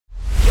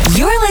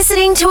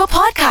listening to a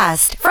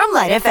podcast from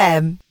LITE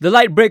FM. The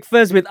LITE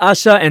Breakfast with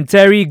Asha and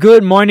Terry.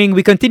 Good morning.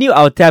 We continue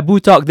our taboo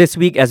talk this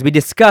week as we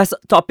discuss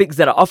topics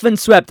that are often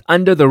swept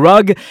under the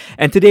rug.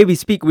 And today we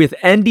speak with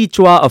Andy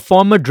Chua, a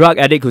former drug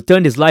addict who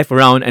turned his life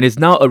around and is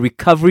now a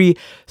recovery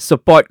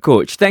support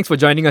coach. Thanks for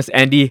joining us,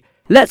 Andy.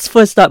 Let's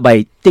first start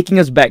by taking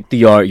us back to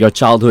your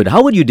childhood.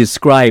 How would you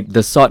describe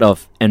the sort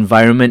of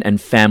environment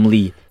and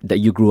family that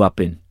you grew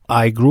up in?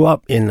 I grew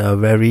up in a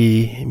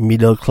very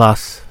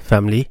middle-class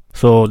family.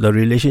 So the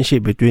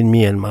relationship between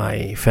me and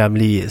my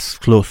family is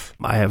close.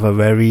 I have a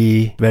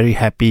very, very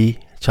happy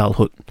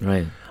childhood.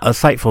 Right.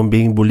 Aside from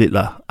being bullied,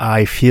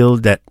 I feel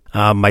that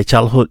my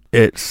childhood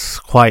is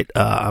quite,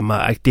 I'm an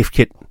active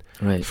kid.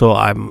 Right. So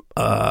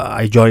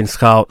I joined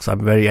Scouts.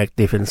 I'm very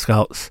active in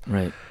Scouts.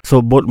 Right.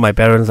 So both my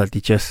parents are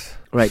teachers.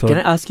 Right. So, Can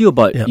I ask you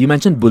about, you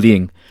mentioned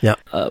bullying. Yeah.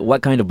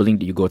 What kind of bullying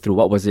did you go through?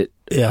 What was it?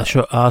 Yeah,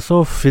 sure.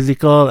 So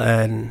physical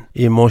and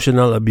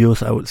emotional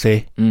abuse, I would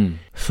say. Mm.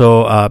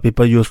 So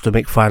people used to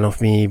make fun of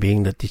me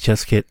being the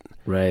teacher's kid.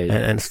 Right.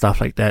 And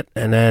stuff like that.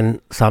 And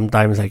then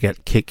sometimes I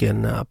get kicked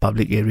in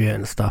public area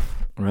and stuff.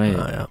 Right.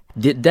 Yeah.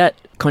 Did that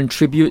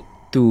contribute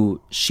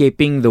to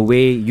shaping the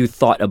way you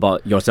thought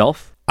about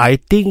yourself? I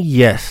think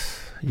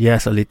yes,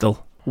 a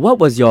little. What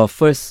was your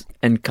first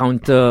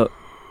encounter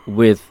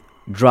with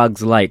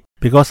drugs like?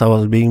 Because I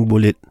was being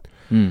bullied.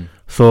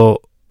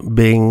 So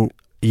being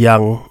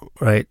young,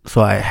 right?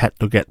 So I had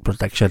to get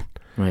protection.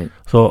 Right.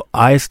 So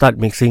I start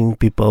mixing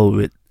people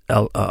with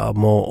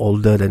more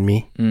older than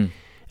me.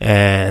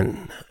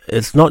 And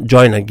it's not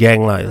join a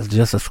gang, it's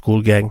just a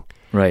school gang.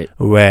 Right.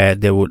 Where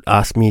they would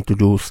ask me to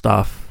do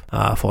stuff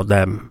for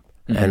them.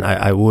 And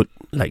I would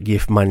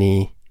give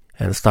money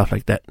and stuff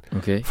like that.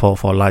 Okay. For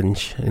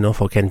lunch,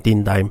 for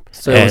canteen time.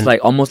 So it was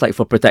almost like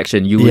for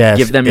protection. You would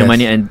give them your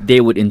money and they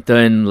would in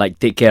turn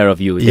take care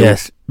of you.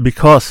 Yes,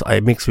 because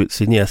I mixed with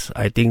seniors.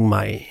 I think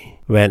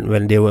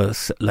when they were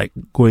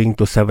going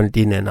to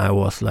 17 and I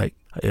was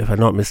if I'm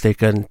not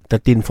mistaken,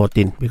 13,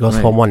 14, because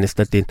Form 1 is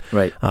 13.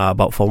 Right.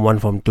 About Form 1,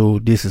 Form 2,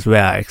 this is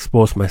where I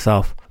exposed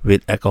myself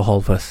with alcohol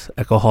first.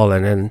 Alcohol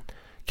and then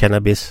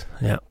cannabis.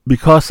 Yeah.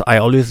 Because I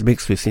always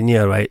mix with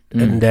senior, right?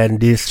 And then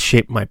this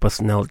shaped my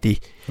personality.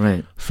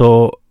 Right.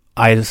 So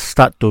I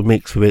start to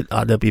mix with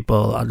other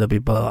people.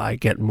 I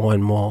get more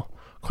and more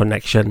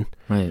connection.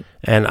 Right.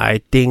 And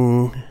I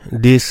think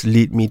this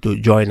lead me to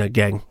join a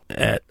gang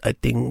at, I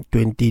think,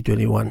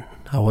 2021.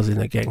 I was in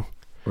a gang.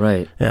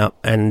 Right. Yeah.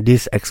 And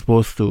this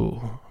exposed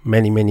to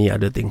many, many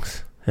other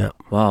things. Yeah.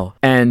 Wow.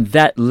 And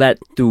that led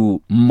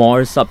to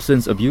more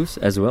substance abuse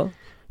as well?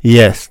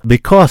 Yes.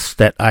 Because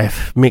that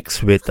I've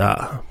mixed with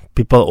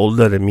people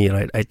older than me,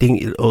 right? I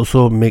think it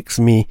also makes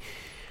me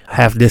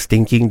have this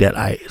thinking that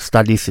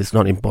studies is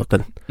not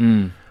important.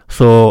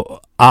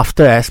 So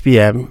after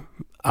SPM,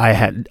 I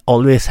had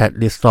always had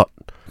this thought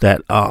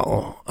that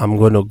I'm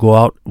going to go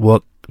out,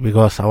 work,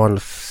 because I want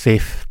to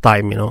save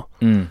time,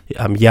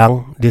 I'm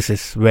young, this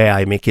is where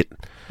I make it.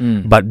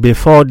 But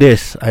before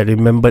this, I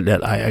remembered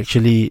that I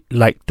actually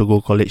like to go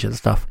college and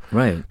stuff.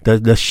 Right.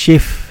 The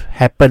shift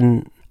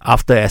happened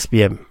after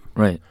SPM.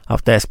 Right.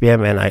 After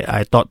SPM, and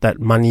I thought that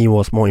money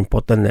was more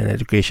important than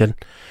education.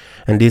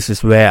 And this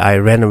is where I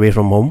ran away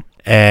from home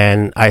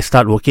and I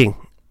start working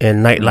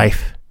in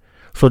nightlife.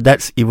 So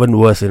that's even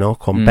worse,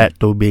 compared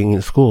to being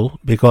in school,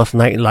 because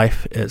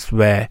nightlife is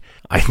where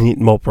I need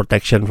more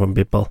protection from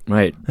people.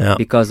 Right. Yeah.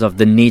 Because of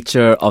the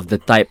nature of the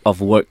type of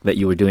work that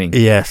you were doing.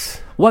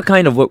 Yes. What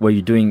kind of work were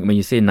you doing when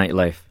you say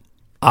nightlife?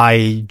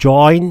 I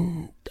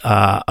joined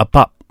a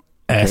pub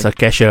as a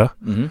cashier.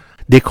 Mm-hmm.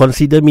 They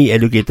consider me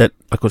educated.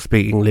 I could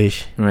speak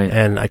English, right,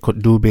 and I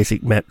could do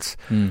basic maths.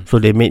 So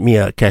they made me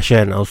a cashier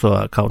and also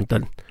an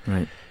accountant.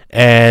 Right.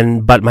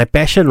 But my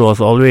passion was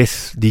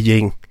always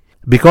DJing.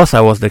 Because I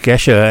was the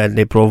cashier and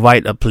they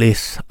provide a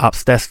place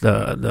upstairs,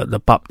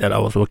 the pub that I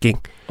was working,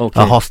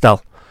 a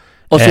hostel.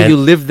 Oh, so you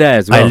lived there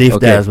as well? I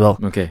lived there as well.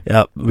 Okay.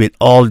 Yeah, with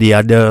all the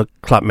other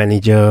club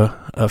manager,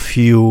 a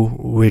few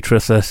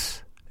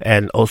waitresses,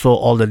 and also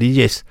all the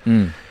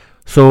DJs.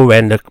 So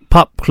when the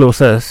pub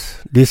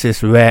closes, this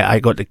is where I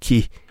got the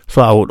key.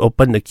 So I would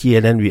open the key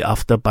and then we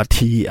after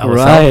party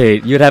ourselves.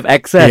 Right, you'd have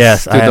access.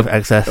 Yes, I have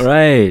access.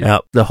 Right. Yeah,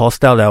 the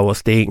hostel that I was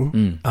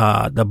staying,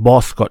 the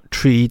boss got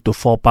 3 to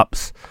 4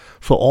 pubs.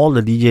 So all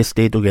the DJs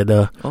stay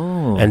together.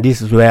 Oh. And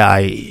this is where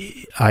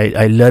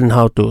I learned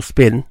how to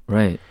spin.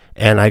 Right.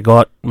 And I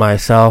got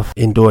myself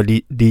into a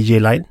DJ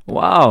line.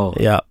 Wow.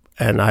 Yeah.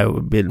 And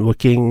I've been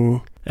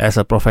working as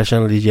a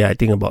professional DJ, I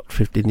think about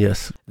 15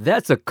 years.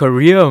 That's a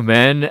career,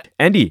 man.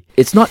 Andy,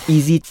 it's not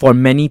easy for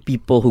many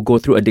people who go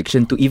through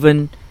addiction to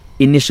even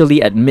initially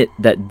admit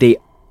that they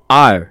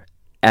are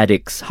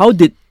addicts. How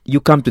did you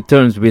come to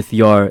terms with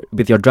your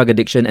drug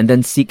addiction and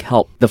then seek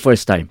help the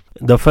first time?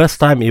 The first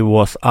time it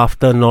was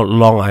after not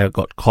long I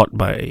got caught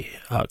by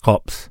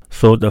cops.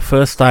 So the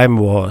first time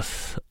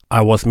was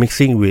I was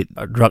mixing with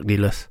drug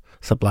dealers,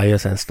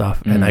 suppliers and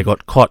stuff, and I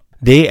got caught.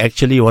 They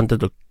actually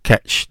wanted to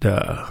catch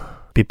the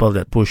people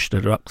that push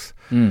the drugs,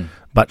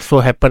 but so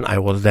happened I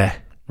was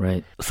there.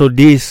 Right. So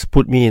this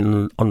put me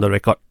on the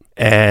record.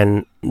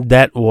 And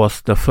that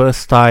was the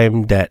first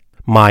time that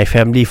my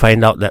family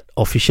find out that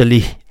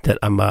officially that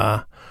I'm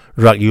a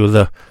drug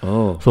user.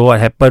 Oh. So what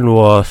happened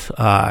was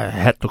I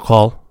had to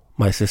call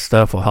my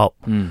sister for help.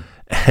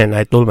 And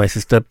I told my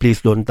sister,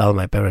 please don't tell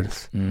my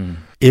parents.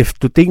 If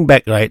to think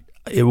back, right,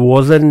 it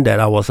wasn't that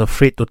I was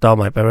afraid to tell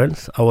my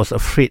parents. I was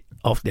afraid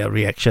of their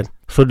reaction.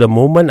 So the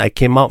moment I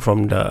came out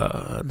from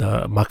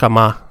the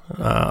mahkamah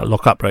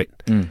lockup, right,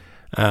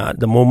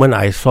 the moment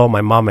I saw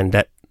my mom and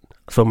dad,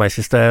 so my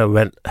sister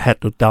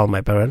had to tell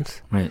my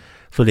parents. Right.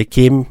 So they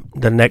came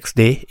the next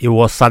day. It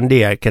was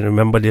Sunday. I can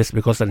remember this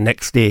because the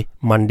next day,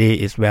 Monday,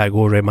 is where I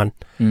go remand,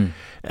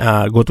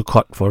 go to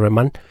court for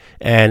remand.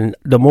 And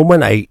the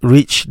moment I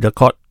reached the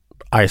court,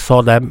 I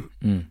saw them.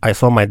 I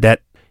saw my dad.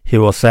 He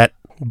was sad.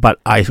 But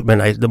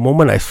the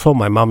moment I saw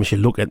my mom, she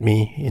looked at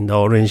me in the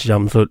orange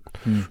jumpsuit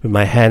with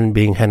my hand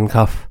being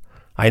handcuffed.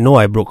 I know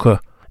I broke her.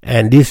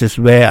 And this is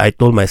where I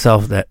told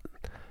myself that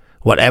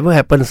whatever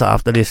happens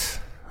after this,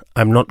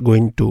 I'm not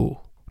going to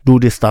do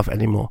this stuff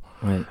anymore.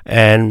 Right.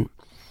 And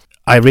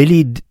I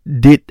really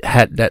did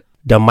had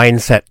the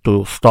mindset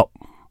to stop.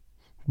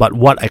 But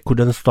what I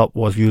couldn't stop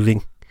was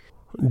using.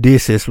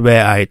 This is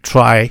where I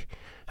try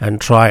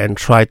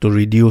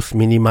to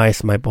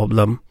minimize my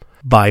problem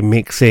by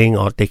mixing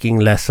or taking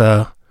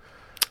lesser.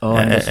 Oh,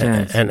 I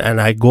understand. And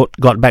I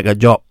got back a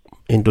job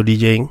into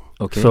DJing.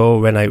 Okay. So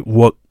when I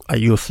work, I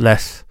use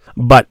less.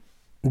 But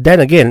then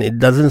again, it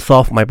doesn't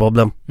solve my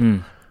problem.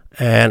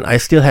 And I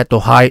still had to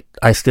hide.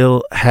 I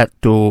still had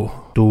to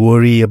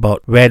worry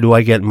about where do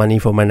I get money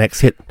for my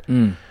next hit.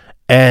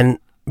 And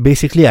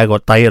basically, I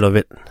got tired of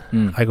it.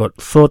 I got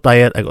so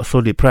tired. I got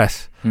so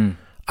depressed.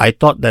 I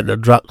thought that the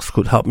drugs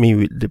could help me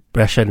with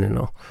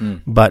depression,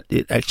 but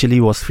it actually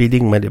was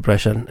feeding my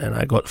depression, and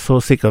I got so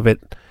sick of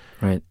it.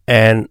 Right.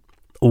 And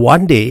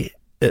one day,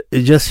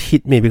 it just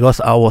hit me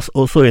because I was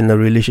also in a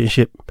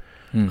relationship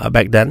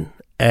back then,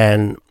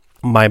 and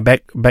my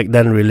back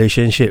then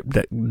relationship,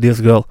 that this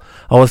girl,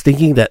 I was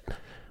thinking that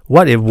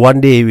what if one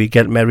day we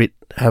get married,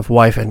 have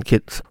wife and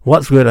kids?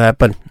 What's going to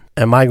happen?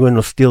 Am I going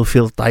to still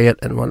feel tired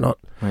and whatnot?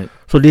 Right.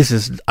 So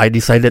I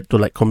decided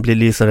to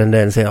completely surrender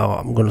and say,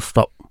 I'm going to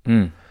stop.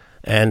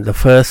 And the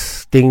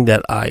first thing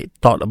that I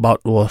thought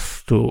about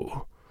was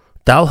to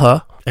tell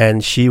her,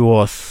 and she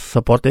was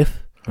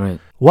supportive. Right.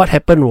 What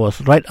happened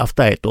was right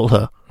after I told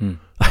her,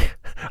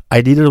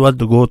 I didn't want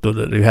to go to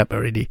the rehab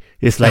already.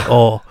 It's like,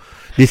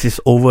 this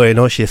is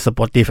over, she's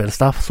supportive and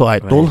stuff. So I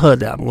told her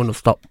that I'm going to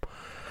stop.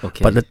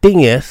 Okay. But the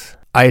thing is,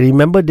 I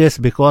remember this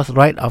because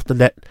right after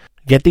that,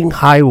 getting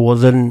high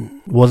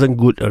wasn't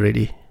good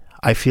already.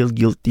 I feel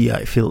guilty,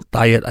 I feel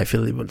tired, I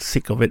feel even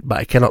sick of it, but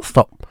I cannot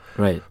stop.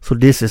 Right. So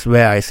this is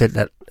where I said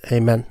that, hey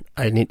man,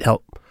 I need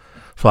help.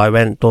 So I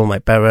went and told my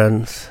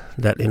parents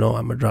that,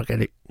 I'm a drug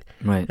addict.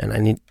 Right. And I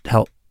need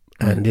help.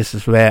 And this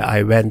is where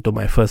I went to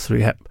my first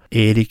rehab,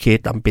 ADK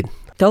Tampin.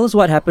 Tell us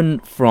what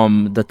happened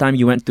from the time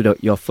you went to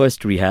your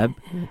first rehab,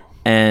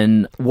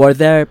 and were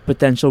there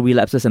potential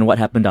relapses, and what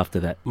happened after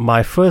that?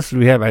 My first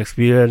rehab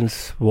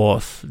experience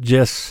was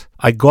just,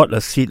 I got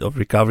a seed of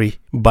recovery,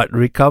 but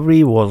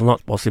recovery was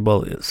not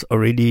possible. It's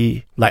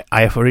already,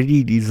 I have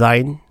already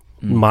designed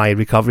my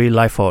recovery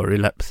life for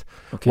relapse.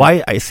 Okay.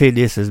 Why I say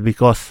this is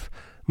because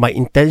my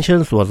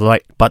intentions was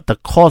right, but the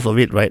cause of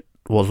it, right,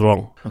 was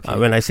wrong. Okay.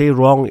 When I say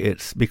wrong,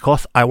 it's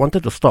because I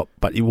wanted to stop,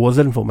 but it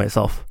wasn't for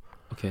myself.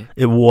 Okay.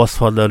 It was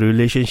for the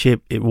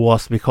relationship. It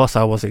was because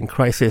I was in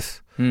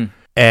crisis.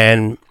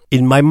 And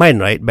in my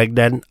mind, right, back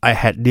then, I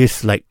had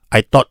this,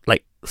 I thought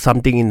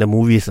something in the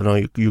movies,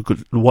 you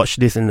could watch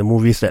this in the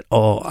movies that,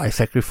 I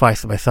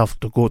sacrificed myself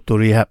to go to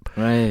rehab.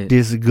 Right.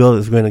 This girl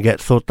is going to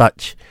get so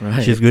touched.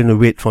 Right. She's going to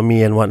wait for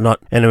me and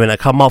whatnot. And when I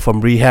come out from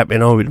rehab,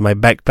 with my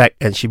backpack,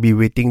 and she be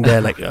waiting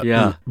there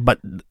yeah. But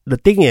the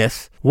thing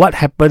is, what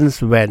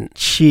happens when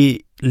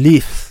she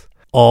leaves,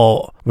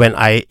 or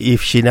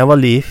if she never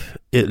leave,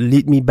 it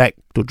lead me back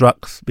to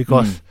drugs,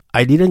 because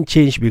I didn't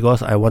change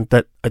because I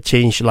wanted a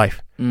changed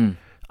life.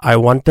 I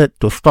wanted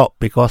to stop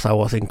because I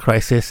was in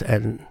crisis,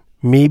 and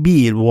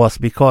maybe it was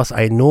because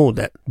I know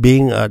that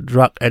being a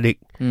drug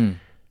addict,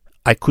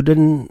 I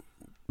couldn't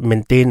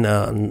maintain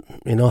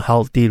a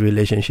healthy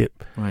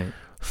relationship. Right.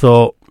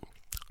 So,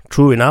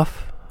 true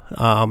enough,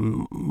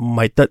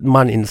 my third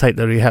month inside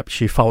the rehab,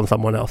 she found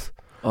someone else.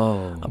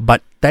 Oh.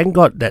 But thank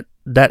God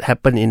that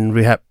happened in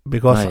rehab,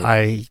 because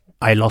I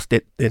lost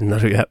it in the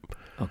rehab.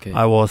 Okay.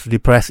 I was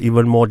depressed,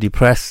 even more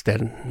depressed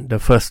than the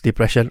first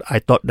depression. I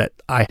thought that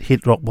I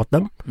hit rock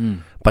bottom,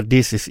 but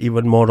this is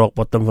even more rock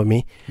bottom for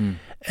me.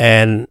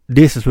 And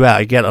this is where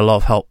I get a lot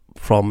of help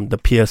from the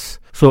peers.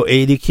 So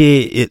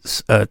ADK,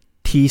 it's a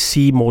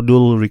TC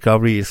module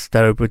recovery, is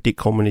therapeutic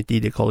community,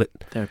 they call it.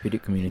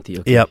 Therapeutic community,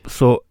 okay. Yep.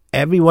 So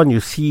everyone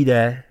you see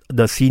there,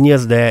 the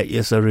seniors there,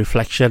 is a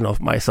reflection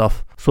of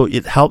myself. So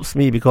it helps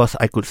me because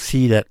I could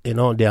see that,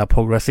 they are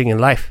progressing in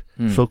life.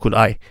 So could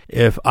I.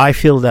 If I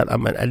feel that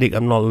I'm an addict,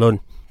 I'm not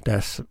alone.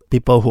 There's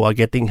people who are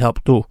getting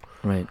help too.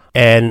 Right.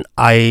 And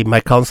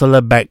my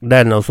counselor back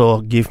then also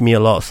give me a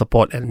lot of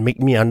support and make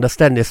me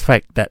understand this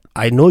fact that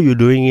I know you're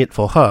doing it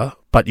for her,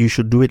 but you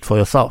should do it for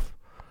yourself.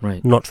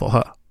 Right. not for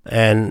her.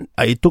 And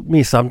it took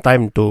me some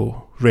time to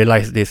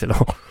realize this,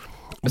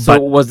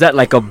 So was that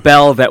like a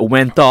bell that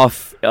went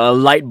off, a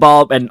light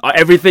bulb, and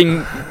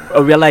everything,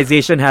 a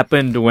realization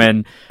happened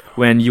when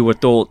you were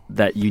told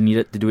that you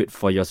needed to do it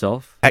for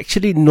yourself?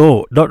 Actually,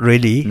 no, not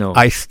really. No.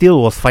 I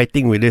still was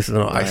fighting with this.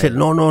 I Right. said,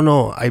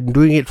 no, I'm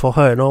doing it for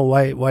her.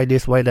 Why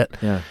this, why that?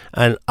 Yeah.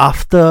 And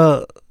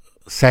after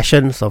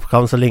sessions of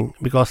counseling,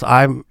 because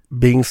I'm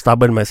being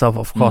stubborn myself,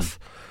 of course,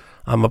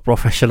 I'm a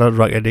professional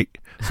drug addict.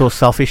 So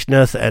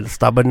selfishness and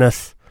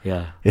stubbornness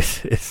Yeah.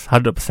 is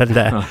 100%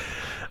 there.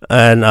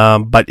 And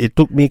but it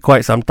took me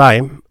quite some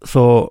time.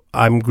 So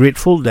I'm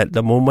grateful that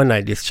the moment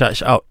I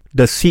discharged out,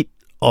 the seed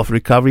of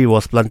recovery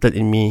was planted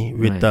in me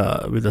with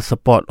the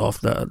support of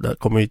the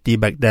community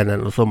back then,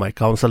 and also my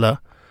counselor.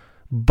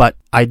 But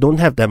I don't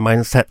have that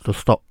mindset to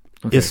stop.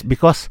 Okay. It's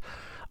because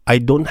I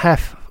don't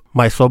have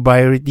my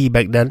sobriety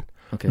back then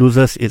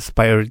loses its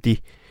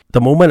priority.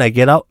 The moment I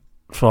get out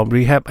from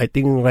rehab, I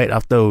think right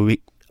after a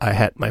week, I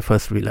had my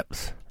first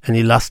relapse, and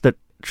it lasted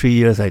 3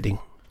 years, I think.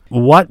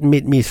 What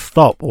made me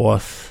stop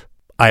was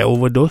I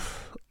overdosed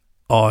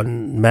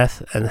on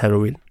meth and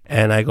heroin,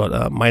 and I got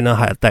a minor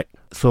heart attack.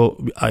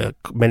 So I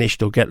managed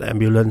to get an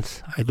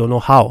ambulance. I don't know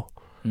how.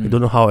 I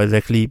don't know how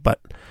exactly, but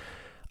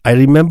I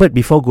remembered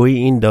before going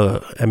in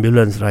the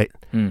ambulance, right?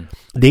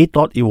 They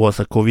thought it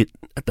was a COVID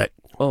attack.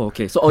 Oh,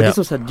 okay. So this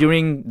was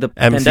during the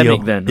MCO.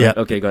 pandemic then, right? Yeah.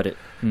 Okay, got it.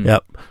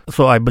 Yep.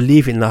 So I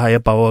believe in the higher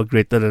power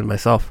greater than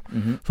myself.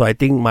 So I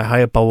think my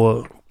higher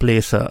power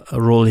plays a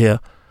role here.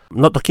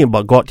 I'm not talking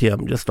about God here.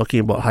 I'm just talking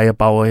about higher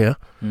power here.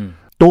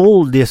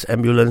 Told this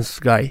ambulance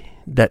guy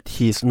that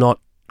he's not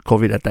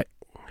COVID attack.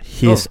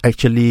 He's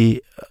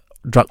actually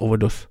drug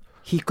overdose.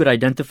 He could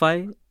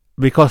identify?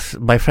 Because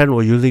my friend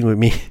was using with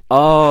me.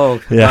 Oh,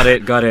 Yeah.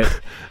 got it.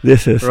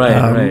 This is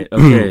Right,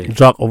 okay.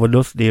 drug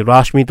overdose. They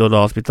rushed me to the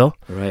hospital.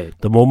 Right.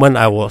 The moment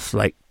I was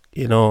like,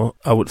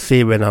 I would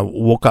say when I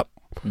woke up,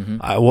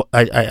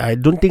 I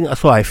don't think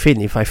so. I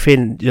faint. If I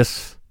faint,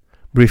 just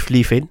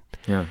briefly faint.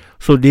 Yeah.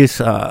 So this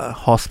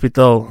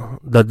hospital,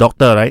 the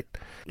doctor, right?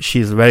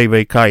 She's very,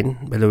 very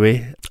kind, by the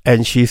way,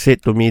 and she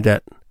said to me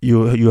that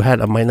you had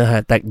a minor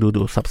heart attack due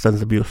to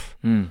substance abuse.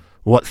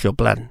 What's your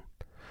plan?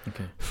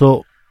 Okay.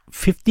 So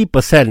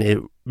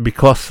 50%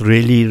 because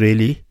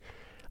really,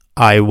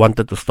 I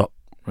wanted to stop.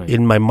 Right.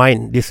 In my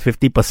mind, this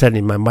 50%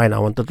 in my mind, I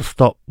wanted to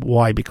stop.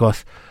 Why?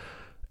 Because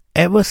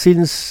ever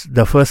since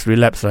the first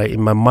relapse, right,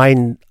 in my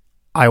mind,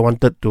 I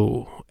wanted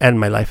to end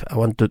my life. I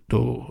wanted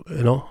to,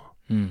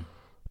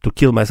 to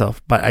kill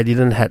myself, but I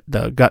didn't have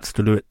the guts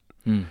to do it.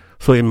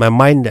 So in my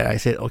mind, that I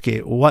said, okay,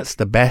 what's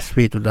the best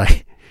way to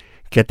die?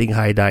 Getting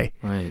high, die.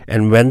 Right.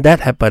 And when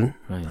that happened,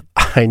 Right.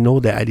 I know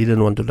that I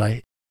didn't want to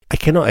die. I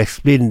cannot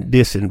explain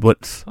this in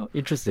words. Oh,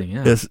 interesting,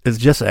 yeah. It's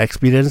just an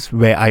experience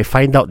where I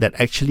find out that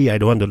actually I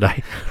don't want to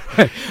die.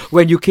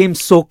 When you came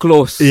so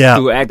close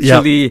to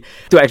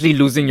actually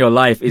losing your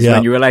life is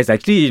when you realize,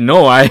 actually,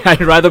 no,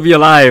 I'd rather be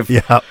alive.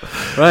 Yeah.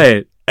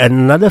 Right. And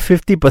another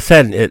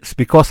 50%, it's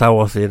because I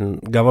was in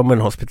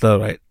government hospital,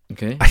 right?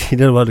 Okay. I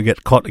didn't want to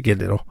get caught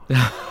again,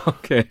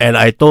 Okay. And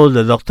I told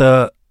the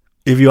doctor,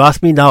 if you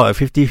ask me now at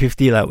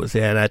 50-50, I would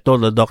say, and I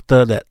told the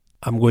doctor that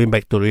I'm going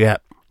back to rehab.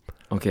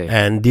 Okay.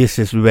 And this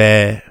is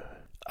where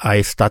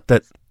I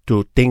started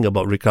to think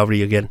about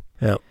recovery again.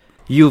 Yeah.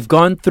 You've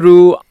gone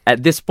through,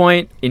 at this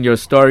point in your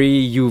story,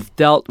 you've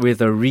dealt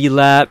with a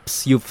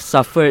relapse, you've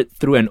suffered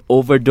through an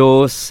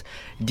overdose,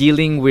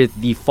 dealing with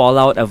the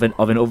fallout of an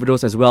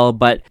overdose as well,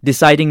 but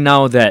deciding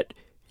now that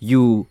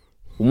you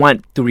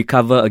want to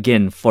recover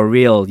again for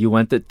real, you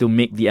wanted to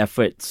make the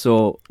effort.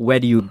 So where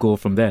do you go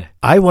from there?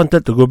 I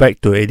wanted to go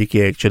back to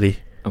ADK actually.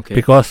 Okay.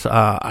 Because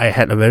I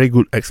had a very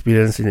good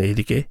experience in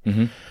ADK.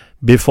 Mm-hmm.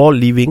 Before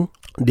leaving,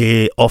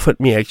 they offered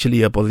me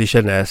actually a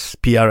position as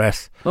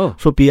PRS. Oh.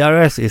 So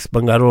PRS is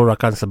Pengaruh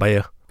Rakan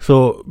Sebaya.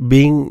 So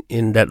being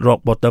in that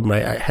rock bottom,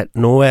 right, I had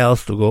nowhere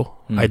else to go.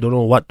 I don't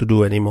know what to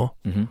do anymore.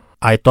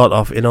 I thought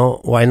of,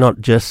 why not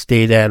just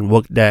stay there and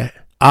work there.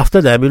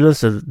 After the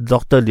ambulance, the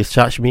doctor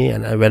discharged me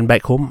and I went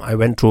back home. I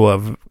went through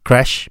a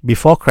crash.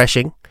 Before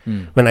crashing,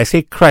 when I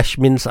say crash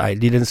means I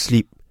didn't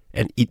sleep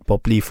and eat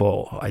properly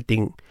for, I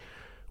think,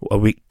 a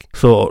week.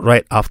 So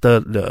right after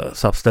the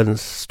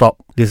substance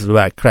stopped, this is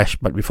where I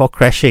crashed. But before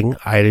crashing,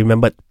 I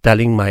remembered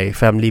telling my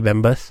family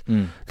members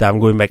that I'm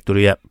going back to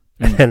rehab.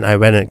 And I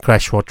went and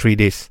crashed for 3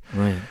 days.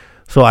 Right.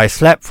 So I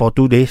slept for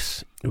 2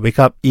 days, wake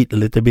up, eat a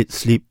little bit,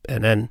 sleep,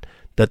 and then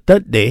the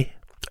third day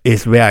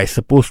is where I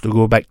supposed to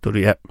go back to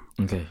rehab.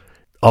 Okay.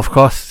 Of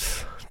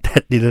course,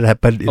 that didn't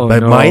happen in my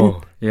mind.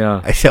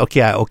 Yeah. I said,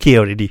 okay, I'm okay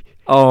already.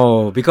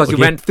 Oh, because you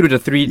Okay. went through the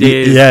 3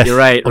 days. Yes. You're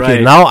right, Okay,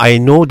 right. now I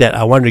know that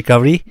I want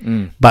recovery,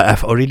 but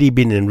I've already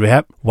been in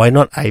rehab. Why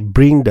not I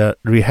bring the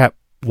rehab,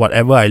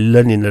 whatever I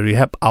learned in the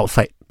rehab,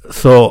 outside?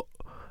 So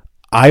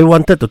I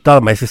wanted to tell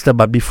my sister,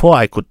 but before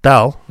I could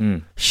tell,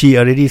 she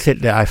already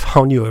said that I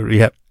found you a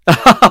rehab.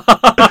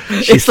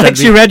 It's like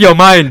she read your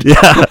mind.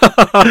 Yeah.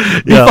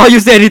 Before you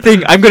say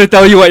anything, I'm going to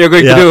tell you what you're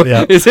going to do.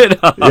 Yeah. Is it?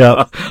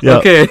 Yeah.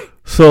 Okay.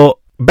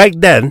 So back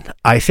then,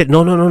 I said,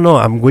 no,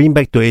 I'm going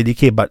back to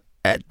ADK, but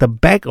at the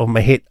back of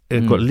my head, I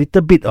got a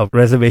little bit of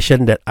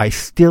reservation that I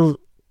still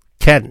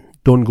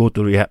don't go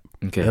to rehab.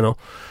 Okay. You know.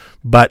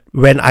 But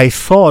when I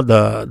saw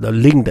the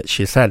link that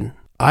she sent,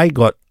 I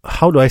got,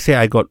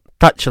 I got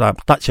touched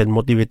and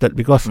motivated,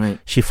 because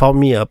she found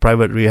me a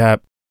private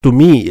rehab. To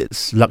me,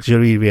 it's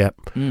luxury rehab.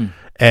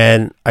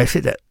 And I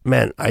said that,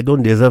 man, I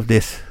don't deserve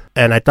this.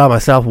 And I tell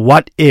myself,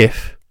 what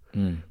if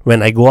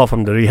when I go out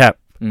from the rehab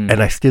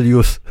and I still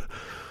use?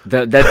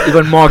 That's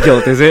even more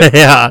guilt, is it?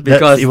 Yeah,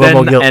 because that's even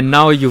more guilt. And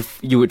now you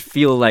would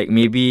feel like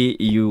maybe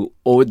you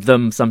owed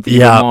them something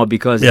even more,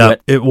 because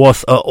it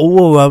was an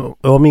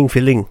overwhelming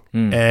feeling.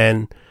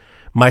 And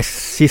my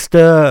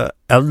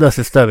elder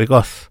sister,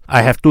 because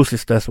I have two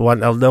sisters,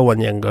 one elder, one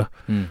younger.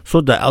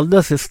 So the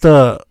elder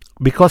sister,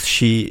 because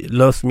she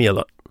loves me a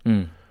lot,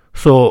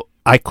 so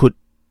I could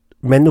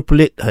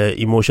manipulate her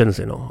emotions,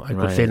 you know. I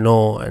could say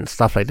no and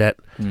stuff like that.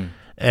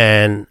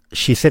 And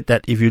she said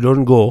that if you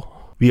don't go,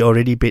 we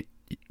already paid,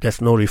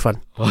 there's no refund.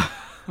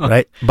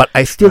 Right? But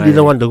I still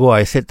didn't want to go.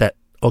 I said that,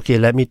 okay,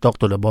 let me talk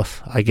to the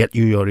boss. I get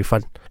you your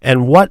refund.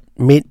 And what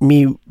made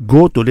me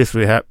go to this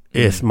rehab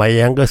is my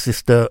younger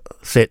sister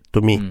said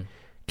to me,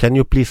 can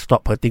you please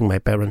stop hurting my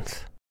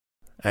parents?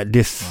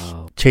 This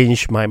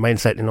changed my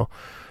mindset, you know,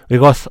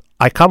 because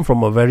I come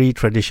from a very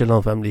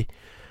traditional family.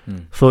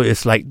 So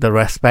it's like the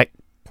respect,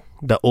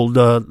 the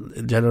older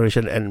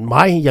generation, and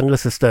my younger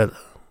sister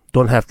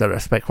don't have the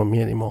respect for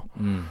me anymore.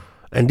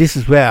 And this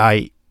is where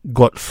I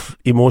got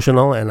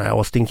emotional, and I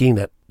was thinking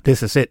that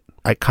this is it.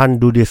 I can't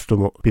do this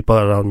to people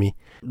around me.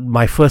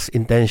 My first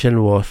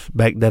intention was,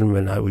 back then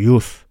when I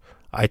used,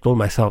 I told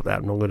myself that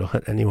I'm not going to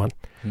hurt anyone.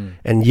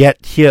 And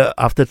yet here,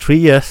 after 3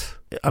 years,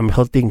 I'm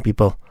hurting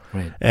people.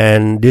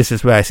 And this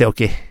is where I say,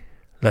 okay,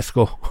 let's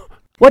go.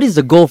 What is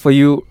the goal for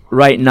you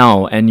right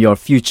now and your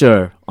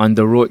future on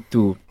the road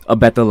to a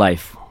better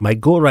life? My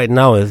goal right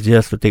now is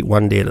just to take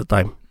one day at a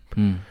time.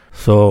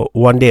 So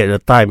one day at a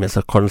time is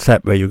a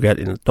concept where you get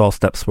in the 12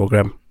 steps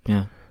program.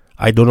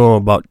 I don't know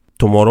about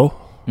tomorrow.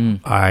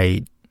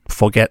 I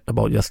forget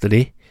about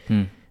yesterday.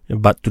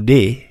 But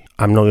today,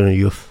 I'm not going to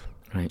use.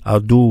 I'll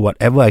do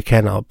whatever I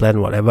can. I'll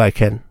plan whatever I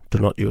can to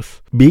not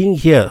use. Being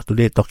here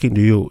today talking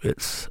to you,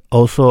 it's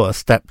also a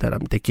step that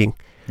I'm taking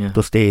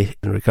to stay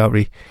in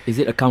recovery. Is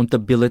it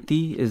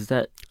accountability? Is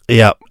that?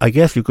 Yeah, I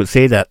guess you could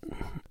say that.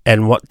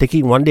 And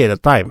taking one day at a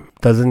time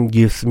doesn't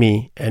give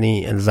me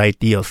any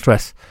anxiety or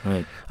stress.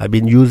 I've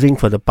been using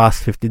for the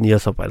past 15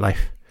 years of my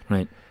life.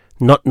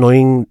 Not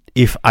knowing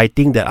if I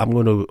think that I'm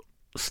going to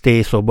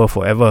stay sober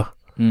forever,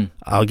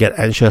 I'll get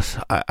anxious.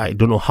 I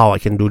don't know how I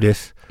can do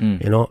this.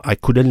 You know, I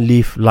couldn't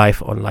live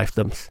life on life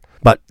terms.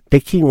 But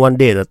taking one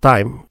day at a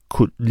time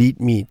could lead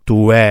me to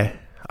where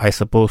I'm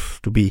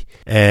supposed to be.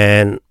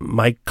 And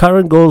my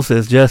current goals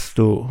is just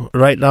to,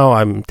 right now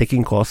I'm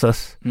taking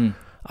courses.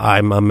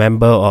 I'm a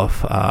member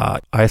of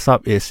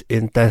ISUP, is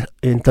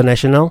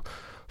International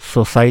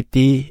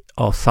Society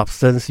of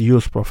Substance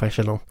Use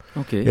Professional.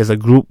 It's a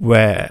group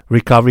where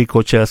recovery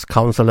coaches,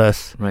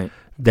 counselors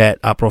that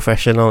are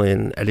professional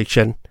in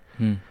addiction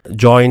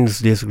joins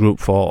this group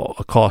for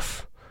a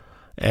course.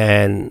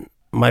 And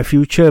my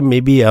future,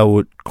 maybe I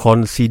would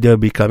consider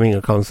becoming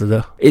a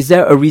counselor. Is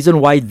there a reason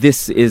why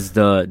this is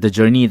the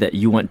journey that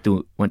you want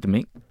to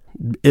make?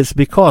 It's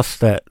because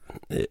that,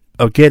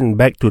 again,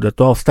 back to the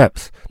 12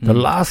 steps. The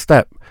last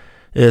step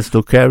is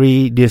to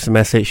carry this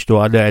message to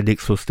other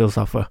addicts who still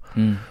suffer.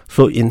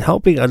 So in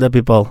helping other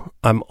people,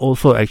 I'm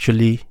also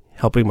actually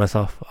helping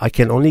myself. I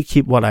can only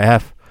keep what I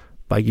have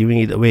by giving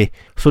it away.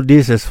 So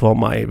this is for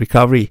my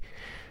recovery.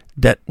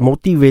 That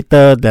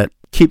motivator that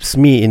keeps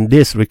me in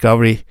this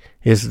recovery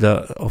is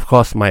of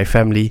course, my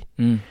family.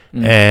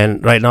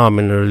 And right now I'm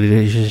in a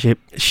relationship.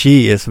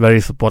 She is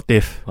very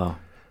supportive.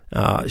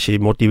 She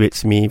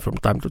motivates me from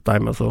time to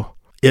time also.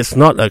 It's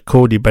not a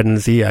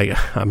codependency,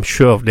 I'm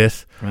sure of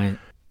this.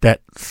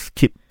 That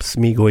keeps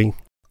me going.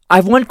 I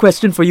have one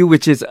question for you,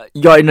 which is,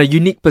 you're in a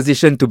unique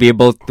position to be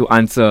able to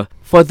answer.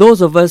 For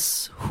those of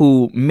us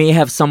who may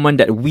have someone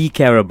that we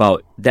care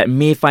about, that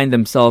may find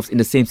themselves in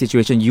the same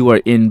situation you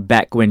were in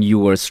back when you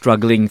were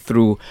struggling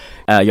through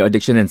your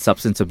addiction and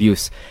substance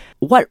abuse,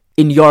 what,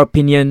 in your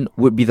opinion,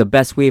 would be the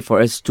best way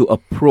for us to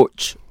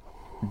approach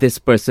this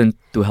person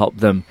to help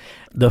them?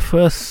 The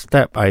first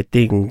step, I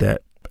think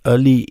that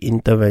early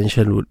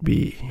intervention would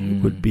be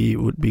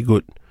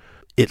good.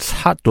 It's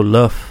hard to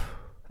love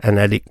an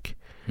addict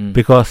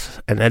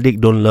because an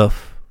addict don't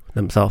love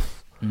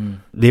themselves.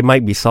 They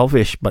might be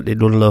selfish, but they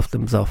don't love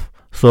themselves.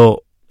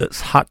 So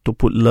it's hard to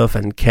put love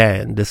and care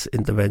in this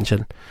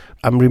intervention.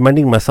 I'm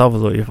reminding myself,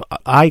 though, if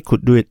I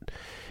could do it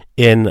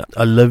in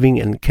a loving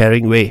and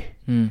caring way,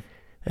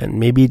 and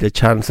maybe the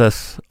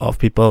chances of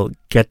people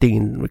getting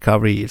in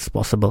recovery is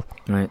possible.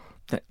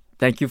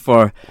 Thank you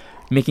for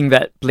making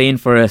that plain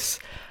for us.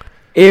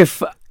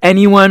 If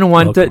anyone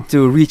wanted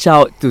to reach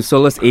out to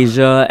Solace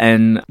Asia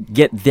and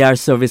get their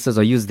services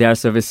or use their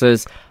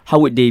services, how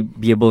would they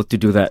be able to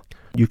do that?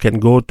 You can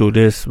go to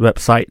this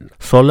website,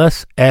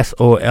 Solace,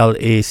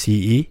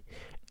 SOLACE,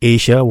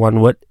 Asia,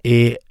 one word,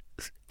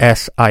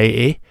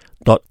 ASIA.org.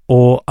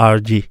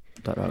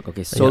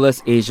 Okay,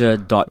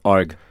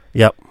 solaceasia.org.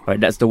 Yep. All right,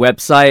 that's the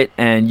website,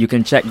 and you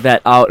can check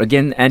that out.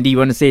 Again, Andy, you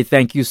want to say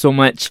thank you so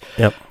much.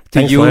 Yep. To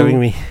Thanks you. for having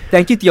me.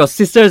 Thank you to your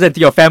sisters and to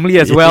your family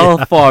as well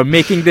for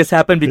making this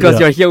happen, because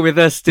you're here with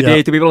us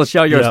today to be able to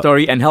share your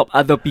story and help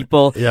other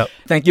people. Yep.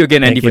 Thank you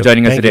again, Andy, for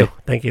joining us today.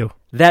 Thank you.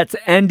 That's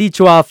Andy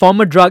Chua,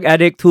 former drug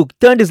addict who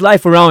turned his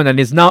life around and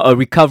is now a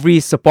recovery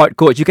support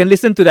coach. You can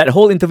listen to that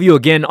whole interview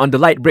again on the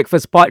LITE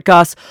Breakfast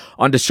podcast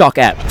on the Shock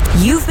app.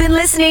 You've been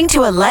listening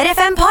to a LITE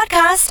FM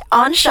podcast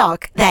on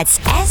Shock. That's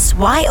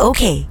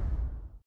SYOK.